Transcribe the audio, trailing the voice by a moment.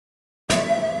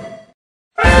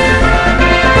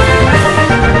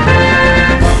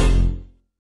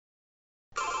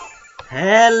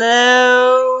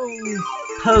Hello,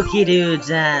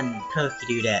 Pokedudes and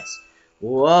Pokedudettes.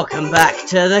 Welcome back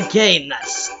to the game that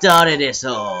started this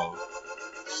all.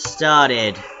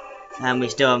 And we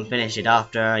still haven't finished it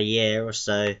after a year or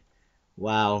so.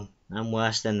 Wow, I'm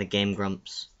worse than the Game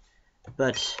Grumps.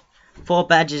 But four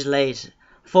badges later,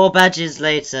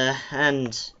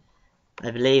 and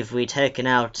I believe we've taken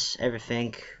out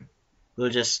everything. We'll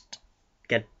just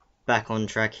get back on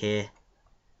track here.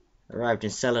 Arrived in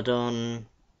Celadon,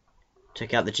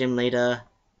 took out the gym leader,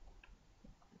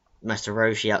 Master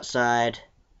Roshi outside.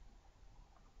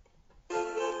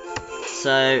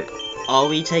 So, are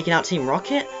we taking out Team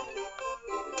Rocket?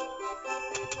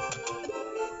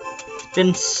 It's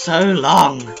been so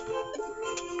long.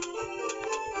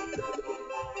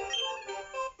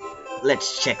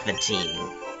 Let's check the team.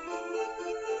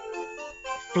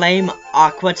 Flame,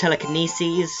 Aqua,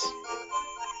 Telekinesis.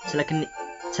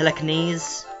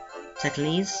 Telekinesis? It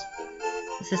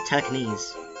says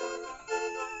telekinesis.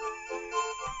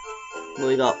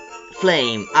 We got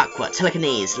Flame, Aqua,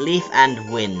 Telekinesis, Leaf,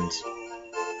 and Wind.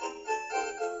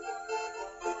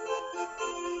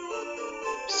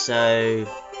 So,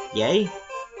 yay.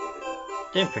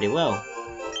 Doing pretty well.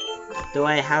 Do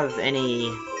I have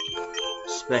any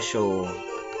special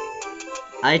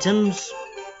items?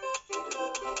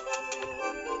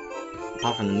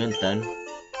 Apart from the Moonstone,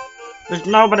 which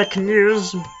nobody can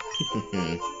use.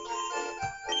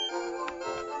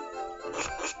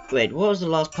 Wait, what was the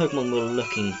last Pokemon we were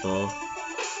looking for?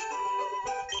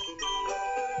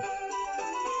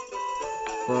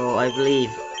 Well, I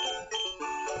believe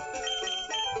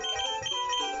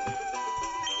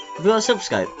we got a Silph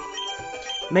Scope.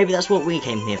 Maybe that's what we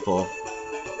came here for.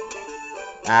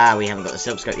 Ah, we haven't got the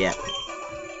Silph Scope yet.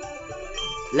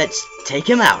 Let's take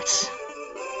him out.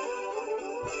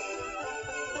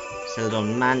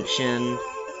 Celadon Mansion.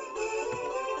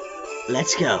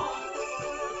 Let's go.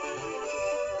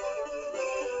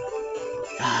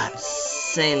 Ah, it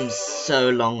seems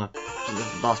so long since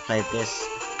I last played this.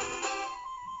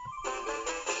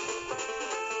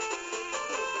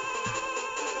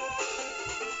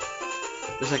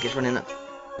 Looks like it's running at.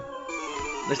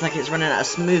 Looks like it's running at a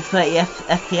smooth 30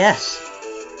 FPS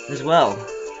as well,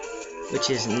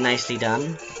 which is nicely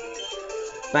done.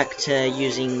 Back to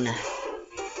using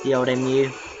the old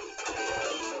MU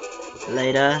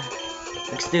later.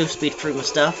 I can still speed through my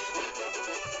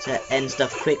stuff to end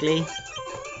stuff quickly.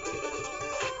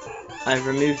 I've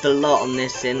removed a lot on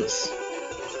this since.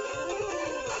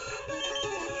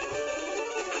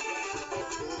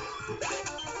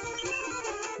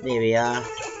 There we are.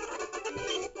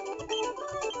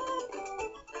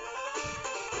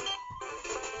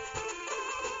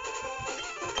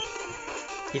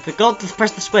 You forgot to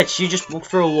press the switch, you just walked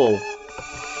through a wall.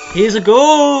 He's a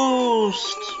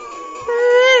ghost!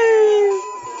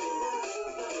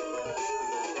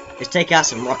 Let's take out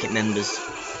some Rocket members.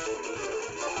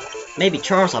 Maybe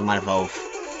Charizard might evolve.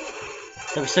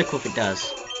 That'd be so cool if it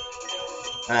does.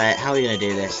 Alright, how are we gonna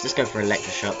do this? Let's go for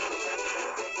Electroshock.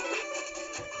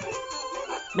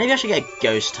 Maybe I should get a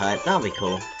Ghost type, that'd be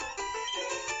cool.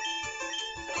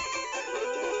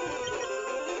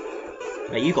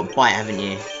 Wait, you got Bite, haven't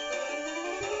you?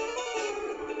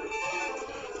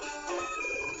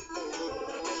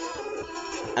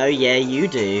 Oh yeah, you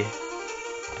do.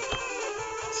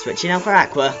 Switching out for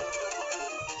Aqua.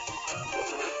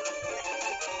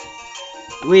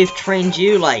 We've trained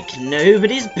you like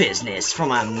nobody's business, from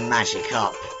a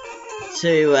Magikarp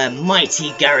to a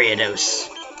mighty Gyarados,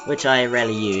 which I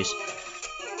rarely use.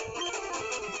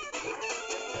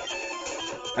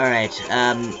 Alright,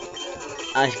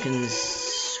 I can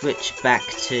switch back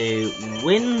to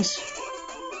Wind.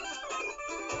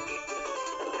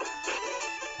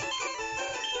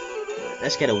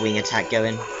 Let's get a wing attack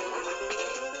going.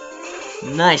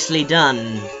 Nicely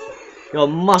done. Your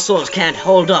muscles can't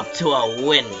hold up to a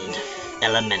wind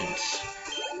element.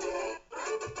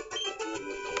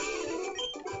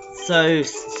 So,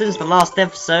 since the last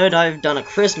episode, I've done a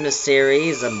Christmas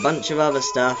series, a bunch of other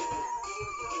stuff,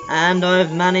 and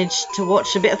I've managed to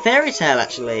watch a bit of Fairy Tail,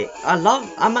 actually.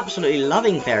 I'm absolutely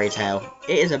loving Fairy Tail.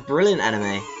 It is a brilliant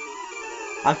anime.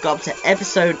 I've got up to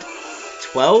episode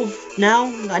 12 now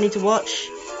that I need to watch,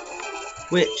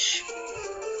 which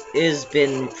has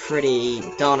been pretty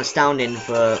darn astounding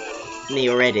for me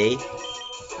already.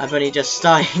 I've only just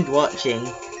started watching,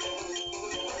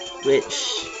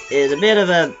 which is a bit of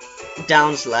a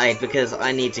downslide because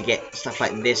I need to get stuff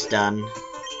like this done.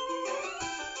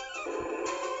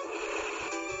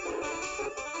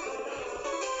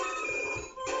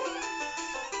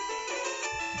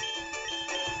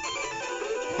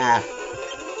 Ah,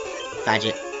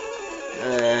 Fadget.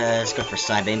 Let's go for a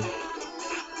side beam.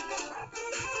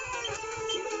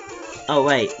 Oh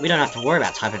wait, we don't have to worry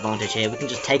about type advantage here, we can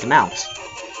just take him out.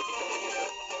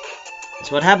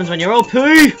 That's what happens when you're OP!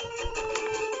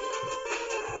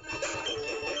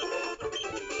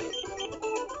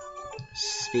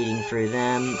 Speeding through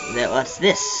them. What's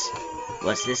this?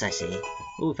 What's this I see?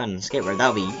 Ooh, found an escape road.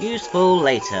 That'll be useful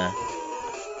later.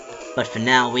 But for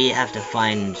now, we have to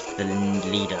find the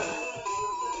leader.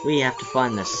 We have to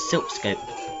find the silk scope.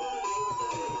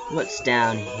 What's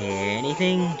down here?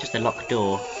 Anything? Just a locked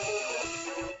door.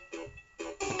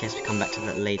 I guess we come back to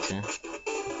that later.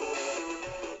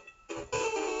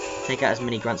 Take out as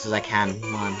many grunts as I can.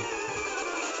 Come on.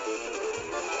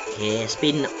 Yeah,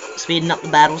 speeding up the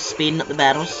battles, speeding up the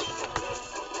battles.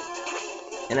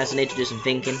 Unless I need to do some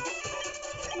thinking.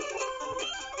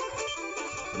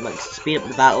 Like, speed up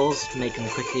the battles, make them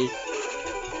quickly.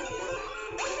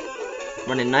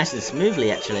 Running nice and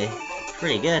smoothly, actually.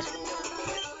 Pretty good.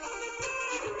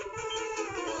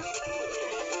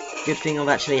 Good thing I've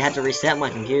actually had to reset my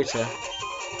computer.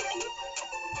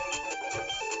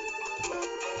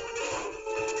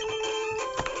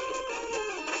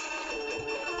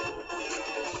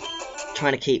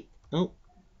 Trying to keep... Oh.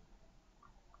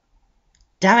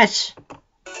 Damn it!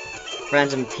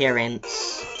 Random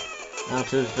appearance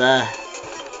out of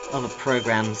other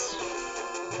programs.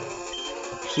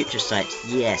 Future Sight,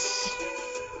 yes.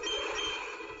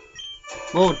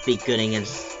 What would be good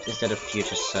instead of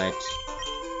Future Sight?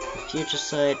 Future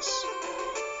Sight...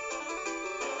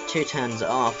 2 turns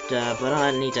after, but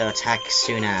I need to attack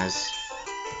soon as.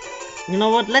 You know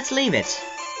what? Let's leave it.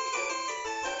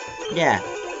 Yeah.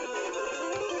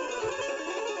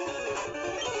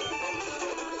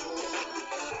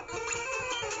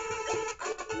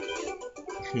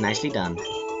 Nicely done.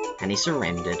 And he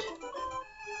surrendered.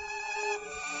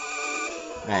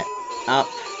 Right, up.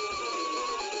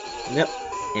 Yep,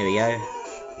 here we go.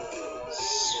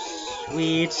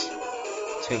 Sweet.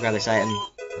 Let's go grab this item.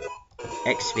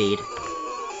 X speed.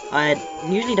 I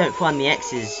usually don't find the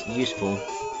X's useful.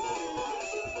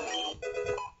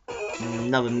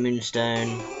 Another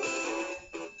moonstone.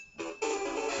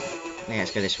 Okay,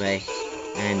 let's go this way.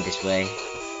 And this way.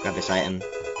 Grab this item.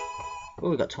 Oh,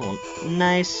 we got taunt.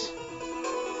 Nice.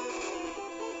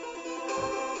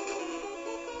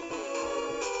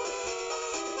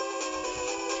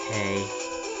 Okay.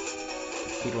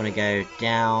 You'd want to go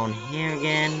down here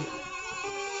again.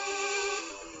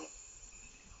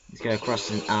 Let's go across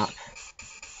and up.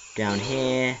 Down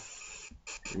here.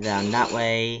 Down that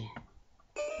way.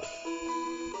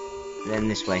 Then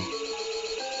this way.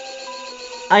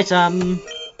 Item!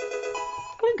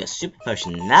 We've got super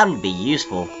potion. That'll be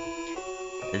useful.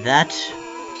 That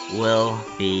will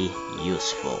be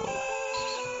useful.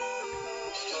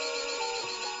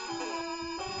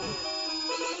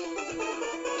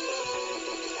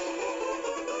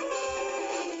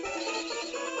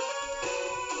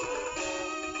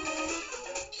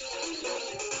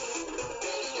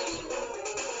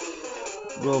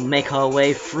 We'll make our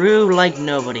way through like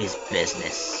nobody's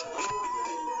business.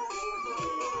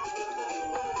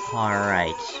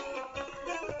 Alright.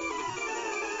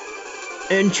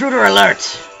 Intruder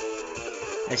alert!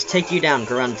 Let's take you down,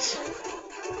 Grunt.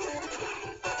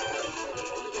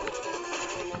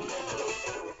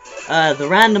 The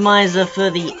randomizer for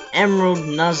the Emerald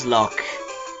Nuzlocke.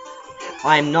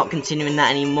 I'm not continuing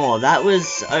that anymore. That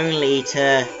was only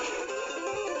to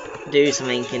do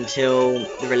something until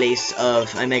the release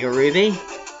of Omega Ruby.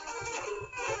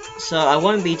 So I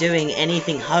won't be doing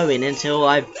anything hoeing until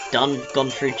I've gone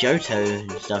through Johto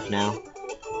and stuff now.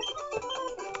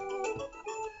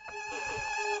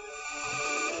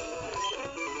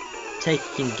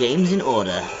 Taking games in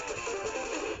order.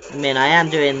 I mean, I am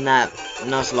doing that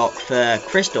Nuzlocke for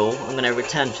Crystal. I'm going to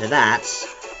return to that.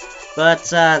 But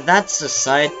that's a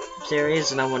side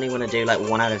series, and I only want to do like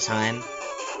one at a time.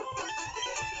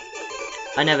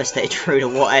 I never stay true to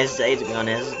what I say, to be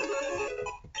honest.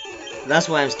 That's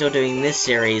why I'm still doing this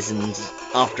series, and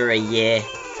after a year,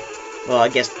 well, I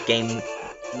guess the gaming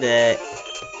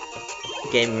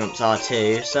rumps are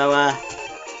too. So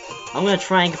I'm gonna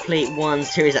try and complete one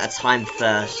series at a time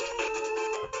first.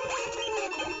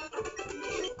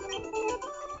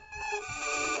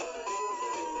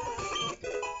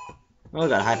 Oh, we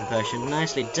got a hyper potion.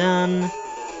 Nicely done.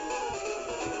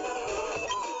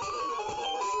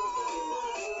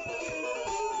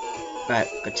 Right,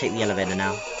 gotta take the elevator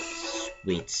now.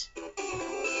 Sweet.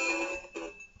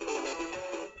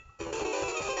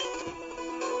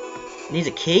 Needs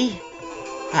a key?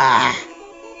 Ah!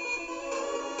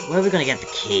 Where are we gonna get the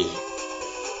key?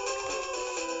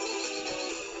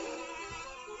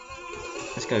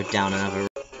 Let's go down another.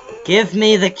 Give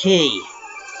me the key!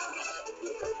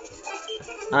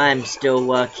 I'm still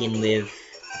working with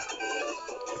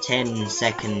 10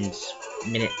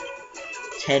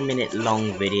 minute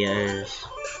long videos.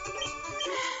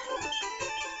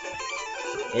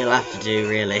 It'll have to do,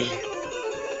 really.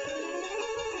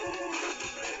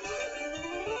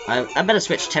 I better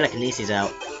switch telekinesis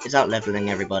out. It's out leveling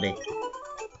everybody.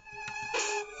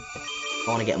 I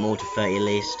want to get them all to 30 at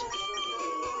least.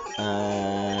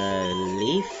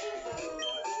 Leaf?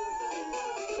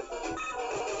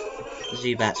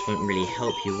 Zubats won't really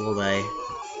help you, will they?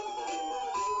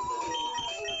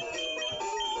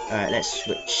 Alright, let's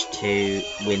switch to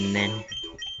Wind then.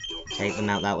 Take them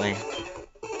out that way.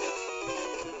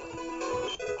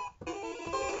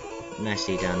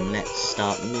 Nicely done. Let's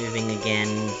start moving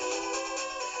again.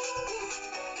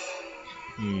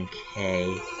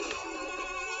 Okay.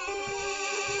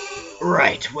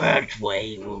 Right, which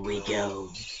way will we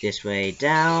go? This way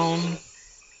down.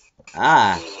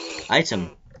 Ah,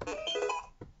 item.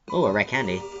 Oh, a red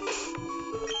candy.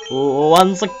 Who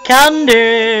wants a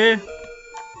candy?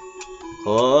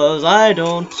 'Cause I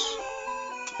don't.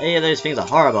 Hey, those things are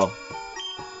horrible.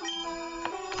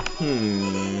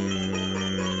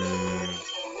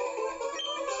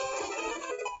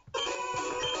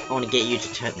 I want to get you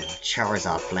to turn the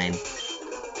Charizard flame.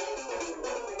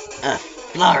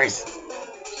 Flowers!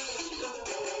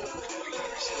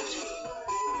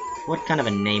 What kind of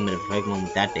a name of a Pokemon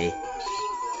would that be?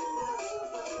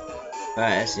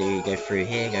 Alright, let's see, go through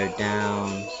here, go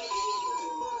down,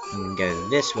 and go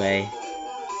this way,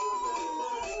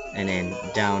 and then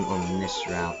down on this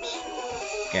route.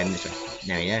 Go this way.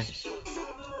 There we go.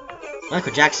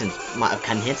 Michael Jackson might have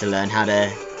come here to learn how to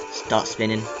start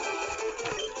spinning.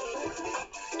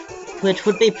 Which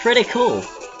would be pretty cool.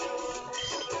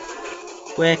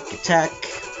 Quick attack.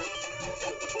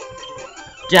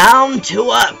 Down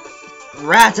to a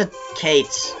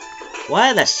Raticate.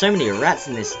 Why are there so many rats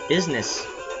in this business?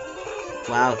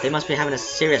 Wow, they must be having a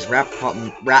serious rat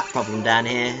problem down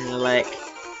here. And they're like,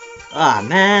 ah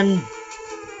man,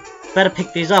 better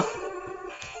pick these up.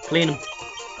 Clean them.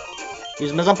 Use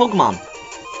them as a Pokemon.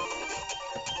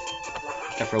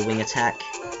 Go for a wing attack.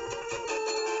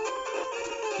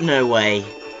 No way.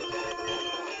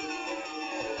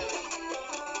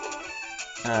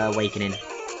 Awakening.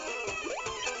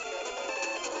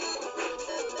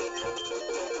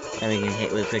 Then we can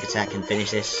hit with a quick attack and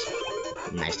finish this.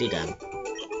 Nicely done.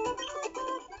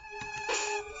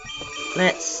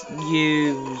 Let's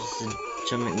use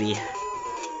something we...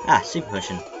 Ah, Super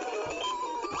Potion.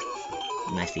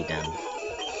 Nicely done.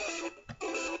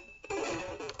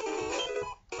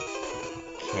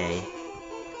 Okay.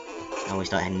 Now we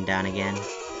start heading down again.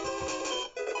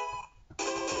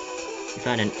 We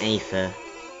found an Aether.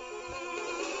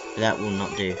 But that will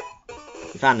not do.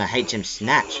 We found a HM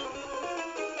Snatch.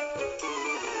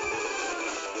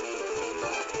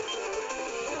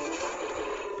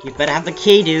 You better have the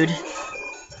key, dude.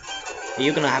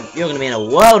 You're gonna be in a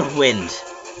whirlwind.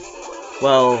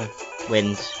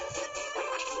 Whirlwind.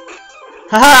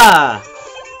 Haha!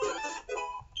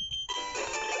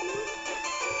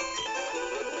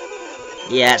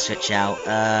 Yeah, switch out.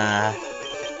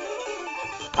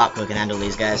 Aqua can handle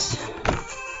these guys.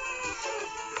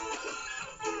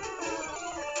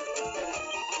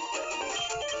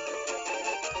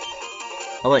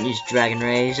 I won't use Dragon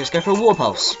Rays, just go for a War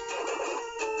Pulse.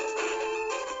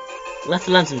 We'll have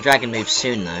to learn some dragon moves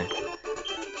soon, though.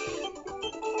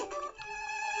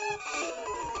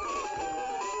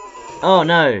 Oh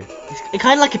no. It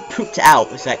kind of like it pooped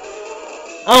out. It's like,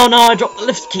 oh no, I dropped the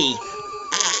lift key.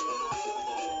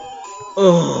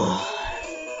 Ugh.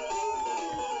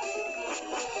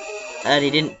 And he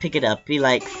didn't pick it up. He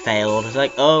like failed. It's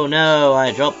like, oh no,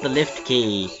 I dropped the lift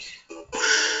key.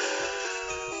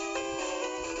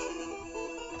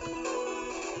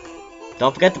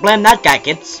 Don't forget to blame that guy,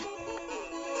 kids.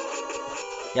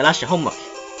 Yeah, that's your homework.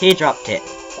 He dropped it.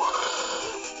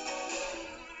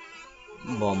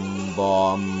 Bum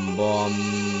bum bum.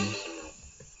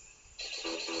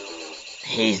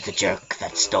 He's the jerk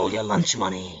that stole your lunch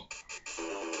money.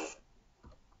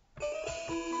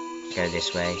 Go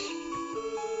this way.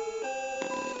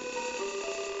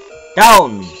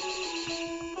 Down!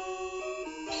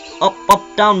 Up, up,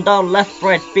 down, down, left,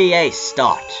 right, BA,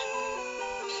 start.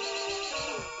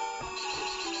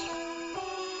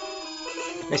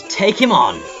 Let's take him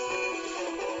on.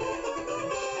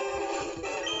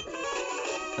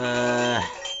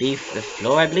 Beef the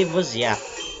floor, I believe was, yeah.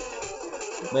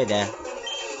 Way there.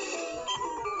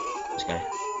 Let's go.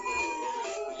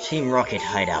 Team Rocket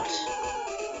hideout.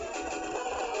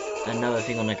 Another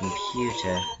thing on the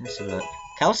computer. Let's have a look.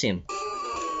 Calcium.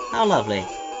 How lovely.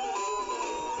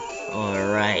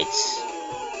 Alright.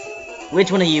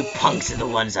 Which one of you punks are the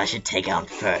ones I should take out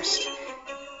first?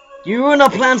 You ruined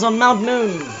our plans on Mount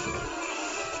Moon!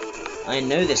 I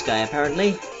know this guy,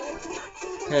 apparently.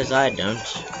 Because I don't.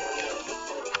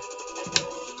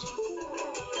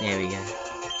 There we go.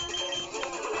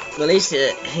 Well, at least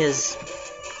his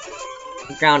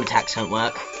ground attacks won't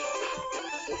work.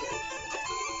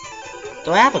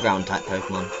 Do I have a ground type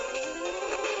Pokemon?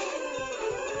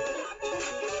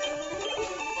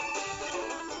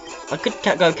 I could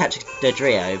go catch a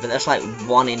Dodrio, but that's like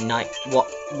 1 in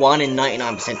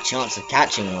 99% chance of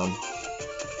catching one.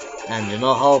 And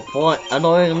the whole point,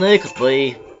 annoyingly, could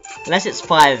be unless it's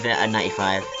 5 out of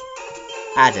 95.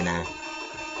 I don't know.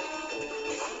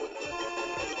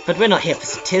 But we're not here for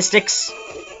statistics.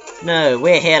 No,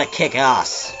 we're here to kick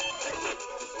ass.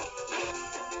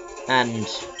 And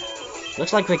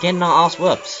looks like we're getting our ass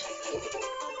whooped.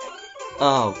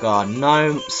 Oh god,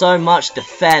 no, so much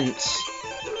defense.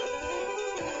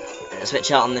 Let's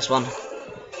switch out on this one.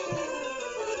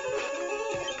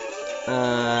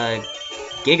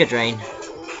 Giga Drain.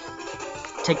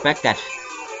 Take back that.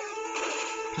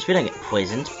 Plus we don't get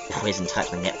poisoned. Poison types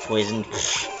don't get poisoned.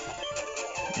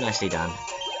 Nicely done.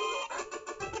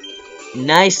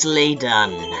 Nicely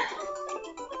done.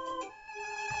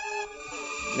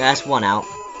 That's one out.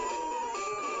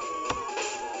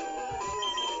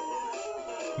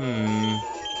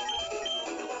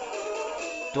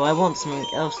 Do I want something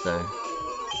else though?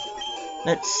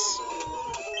 Let's...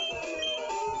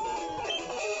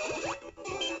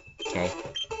 Okay.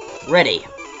 Ready.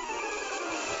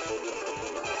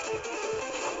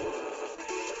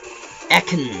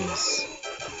 Ekans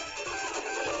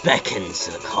beckons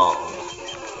to the call.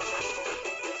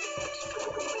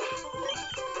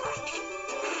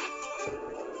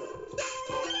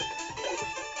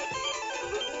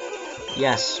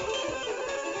 Yes.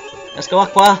 Let's go,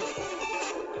 Aqua.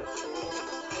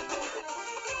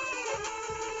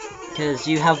 Because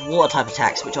you have water type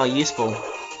attacks, which are useful.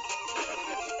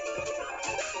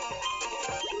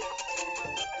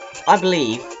 I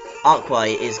believe Aqua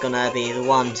is gonna be the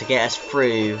one to get us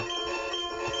through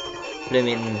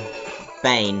blooming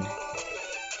Bane.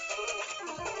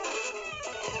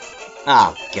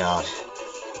 Oh god.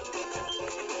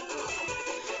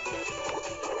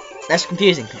 That's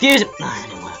confusing. Confusing! Ah, that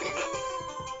didn't work.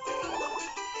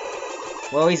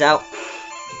 Well, he's out.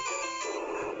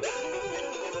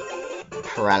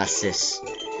 Paralysis.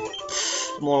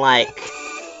 More like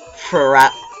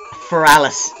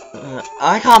paralysis.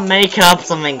 I can't make up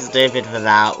something stupid for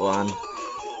that one.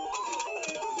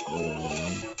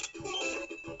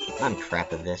 I'm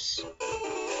crap at this.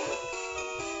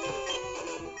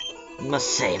 I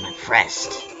must say I'm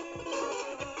impressed.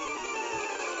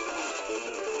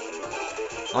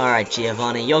 Alright,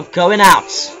 Giovanni, you're going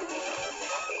out!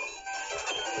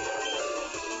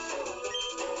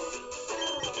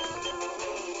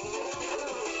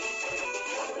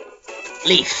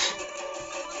 Leaf.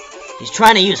 He's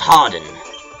trying to use Harden.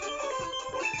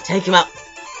 Take him out.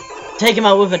 Take him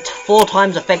out with a 4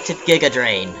 times effective Giga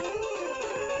Drain.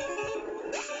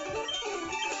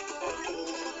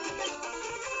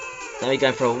 Then we're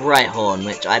going for a Right Horn,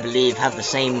 which I believe have the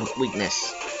same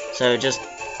weakness. So just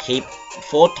keep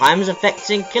 4 times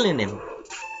affecting killing him.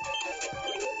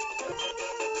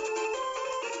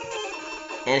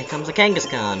 And here comes a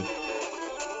Kangaskhan.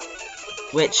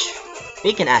 Which,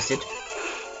 Beacon Acid.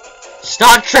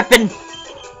 Start tripping!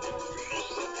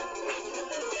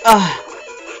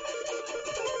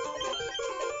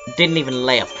 Didn't even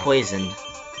lay a poison.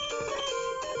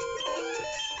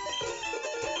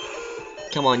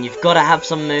 Come on, you've got to have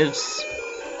some moves.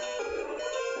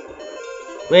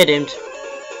 We're doomed.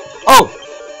 Oh!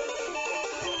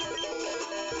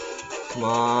 Come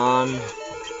on.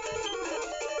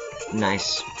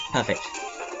 Nice. Perfect.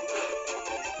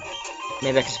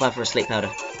 Maybe I can survive for a sleep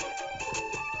powder.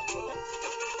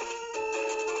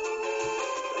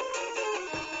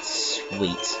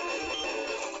 Sweet.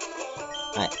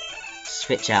 Right.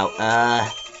 Switch out.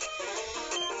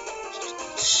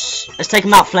 Let's take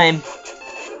him out, Flame.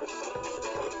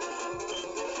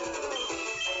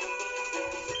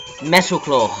 Metal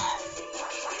Claw.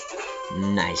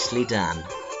 Nicely done.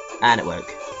 And it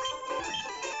worked.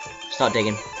 Start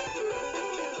digging.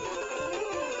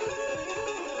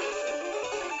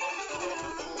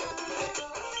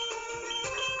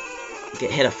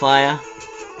 Get hit of fire.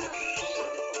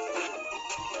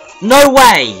 No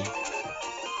way!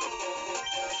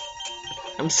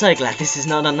 I'm so glad this is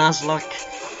not a Nuzlocke.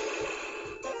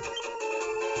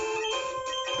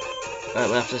 Right,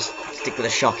 we'll have to stick with a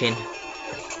shock in.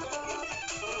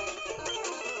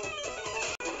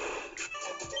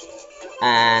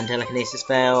 And telekinesis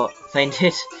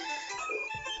fainted.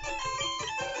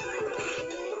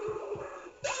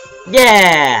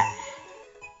 Yeah!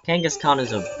 Genghis Khan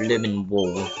is a bloomin'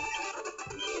 wall.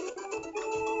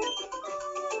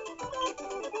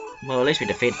 Well, at least we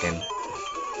defeated him.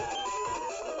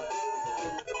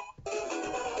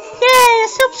 Yay, a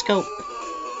silp scope!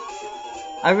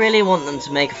 I really want them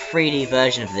to make a 3D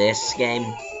version of this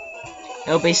game.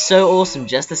 It would be so awesome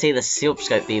just to see the silp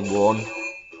scope being worn.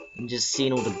 And just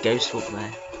seeing all the ghosts walk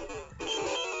there.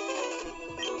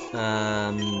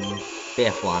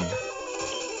 BF1.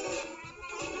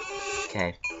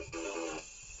 Okay.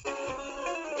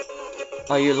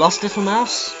 Oh, you lost, little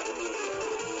mouse?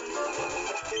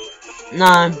 No,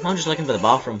 I'm just looking for the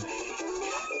bathroom.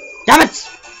 Damn it!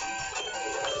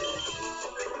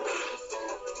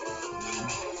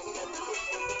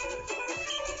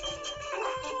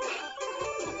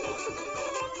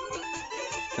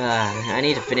 I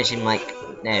need to finish him like...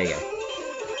 There we go.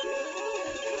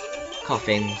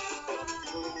 Coughing.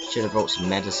 Should have brought some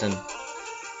medicine.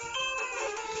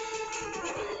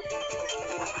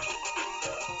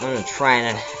 I'm gonna try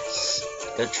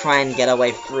and get our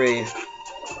way through.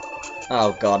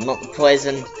 Oh god, not the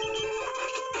poison.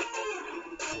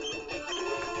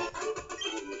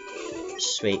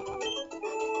 Sweet.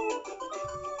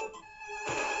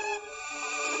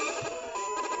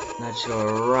 Now just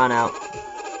gotta run out.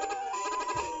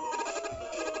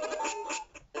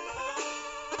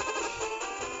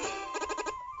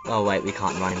 Oh wait, we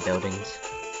can't run in buildings.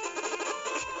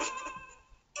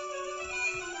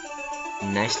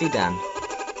 Nicely done.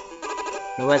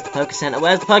 Now where's the poker center?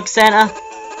 Where's the poker center?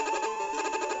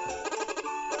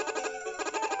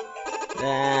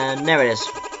 And there it is.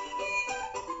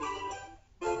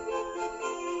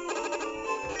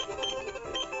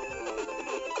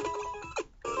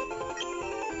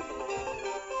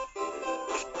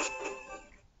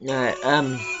 Alright,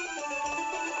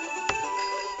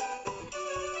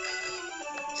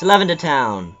 it's Lavender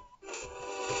Town.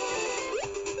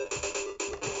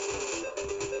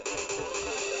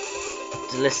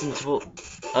 To listen to what...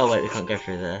 Oh wait, we can't go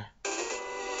through there.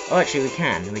 Oh, actually we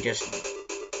can.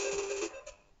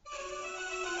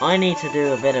 I need to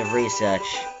do a bit of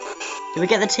research. Do we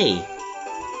get the tea?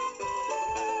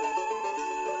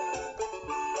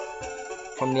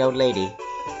 From the old lady.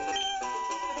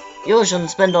 You shouldn't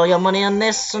spend all your money on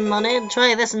this and money.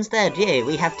 Try this instead. Yeah,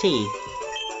 we have tea.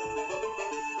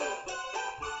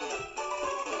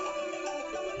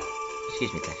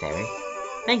 Excuse me, Clefairy.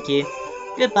 Thank you.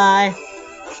 Goodbye.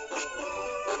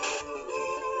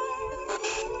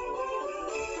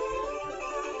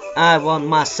 I want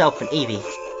myself an Eevee.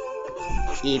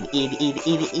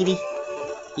 Eevee.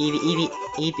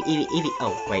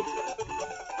 Oh, wait.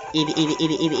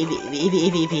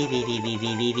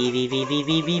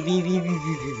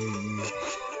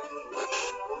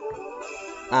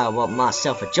 I want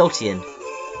myself a Jolteon.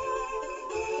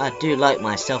 I do like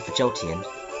myself a Jolteon.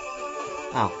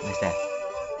 Oh, it's there.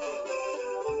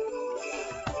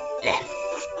 Yeah.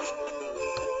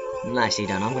 Nicely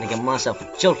done. I'm gonna get myself a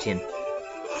Jolteon.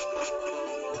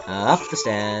 Up the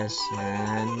stairs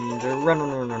and run.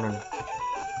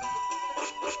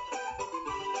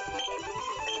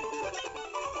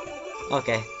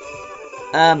 Okay.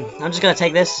 I'm just gonna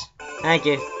take this. Thank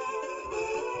you.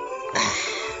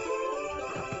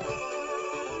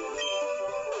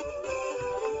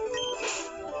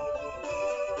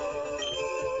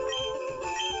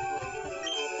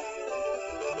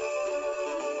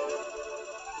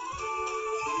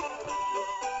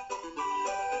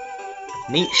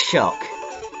 Meet Shock.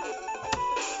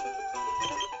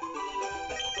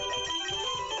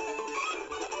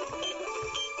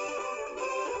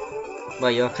 Well,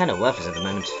 you're kind of worthless at the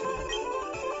moment.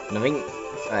 Nothing.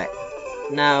 Right.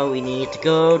 Now we need to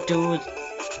go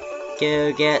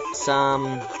get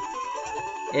some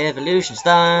evolution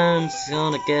stones.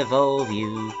 Gonna evolve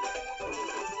you.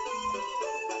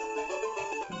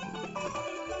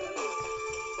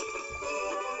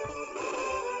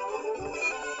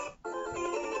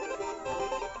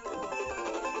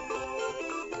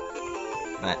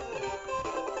 Right.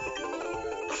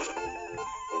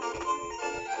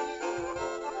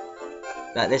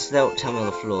 Like this, they'll tell me all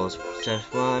the floors.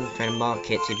 Surf 1, trainer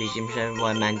market, TP gym show,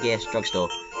 White Man gifts, drugstore,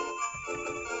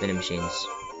 vending machines.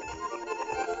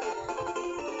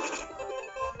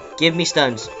 Give me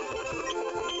stones.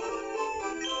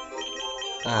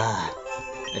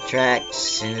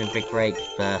 Attracts in a big break,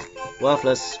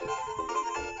 worthless.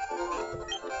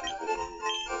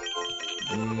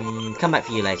 Come back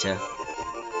for you later.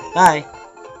 Bye.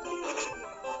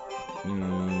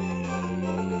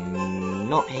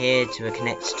 Not here to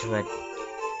connect to a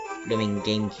blooming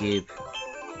GameCube.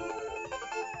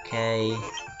 Okay.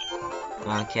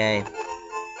 Okay.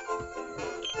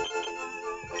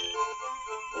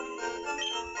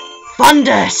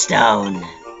 Thunderstone!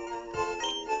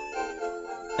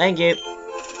 Thank you.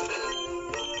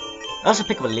 I'll also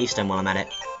pick up a leaf stone while I'm at it.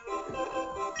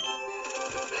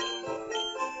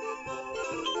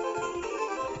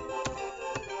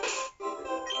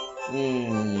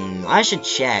 I should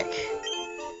check.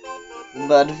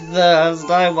 But first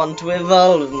I want to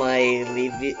evolve my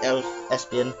elf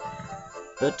Espion.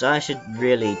 But I should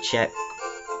really check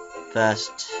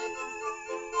first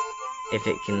if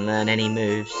it can learn any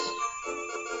moves.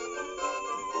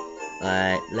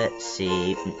 Alright, let's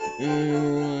see.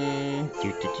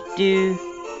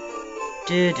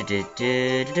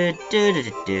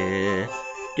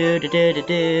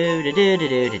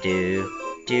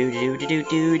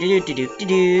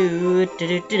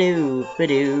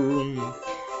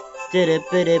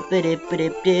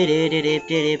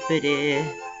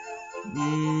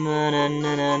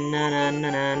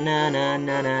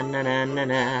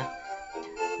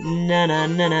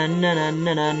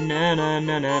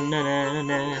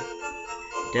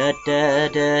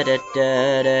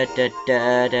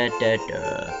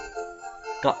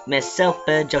 Got myself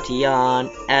a Jolteon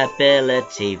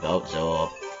ability Voltor.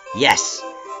 Yes,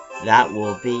 that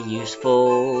will be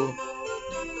useful.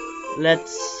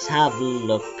 Let's have a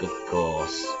look, of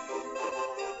course.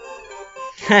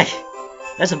 Hey,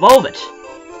 let's evolve it.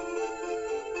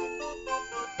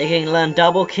 It can learn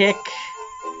double kick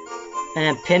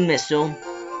and pin missile.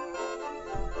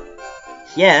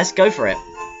 Yeah, let's go for it.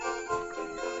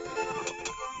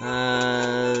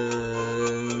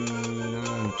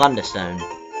 Thunderstone.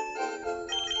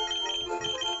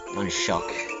 One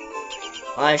shock.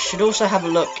 I should also have a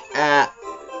look at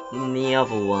the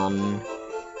other one.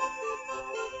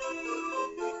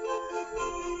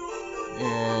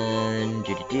 And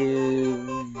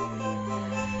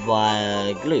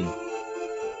via Gloom.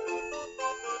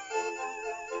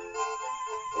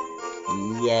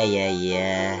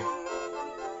 Yeah.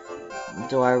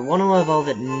 Do I want to evolve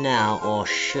it now, or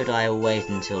should I wait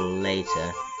until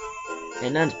later?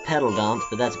 It learns Pedal Dance,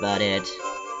 but that's about it.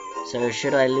 So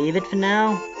should I leave it for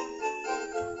now?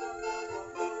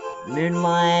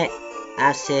 Moonlight,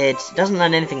 Acid. It doesn't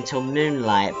learn anything till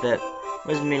Moonlight, but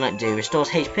what does Moonlight do? Restores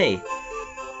HP.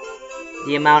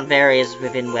 The amount varies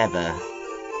within weather.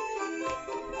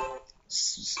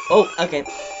 Oh, okay.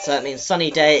 So that means sunny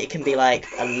day, it can be like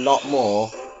a lot more.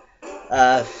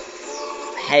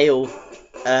 Hail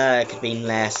could mean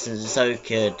less, and so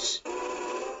could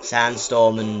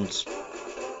sandstorm and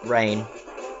rain,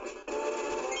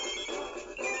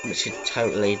 which should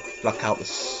totally block out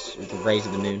the rays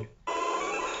of the moon.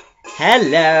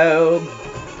 Hello!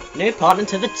 New partner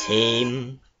to the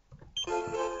team.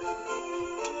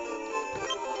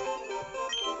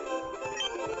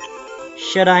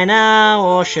 Should I now,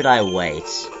 or should I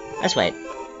wait? Let's wait.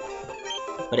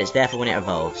 But it's there for when it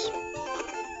evolves.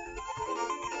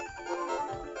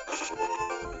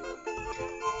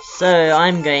 So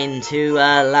I'm going to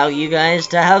allow you guys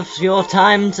to have your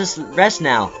time to rest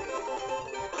now.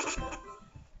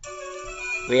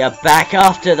 We are back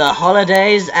after the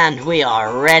holidays and we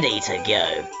are ready to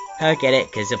go. I get it,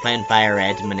 because you're playing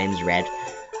FireRed and my name's Red.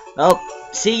 Well,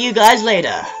 see you guys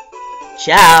later.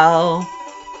 Ciao!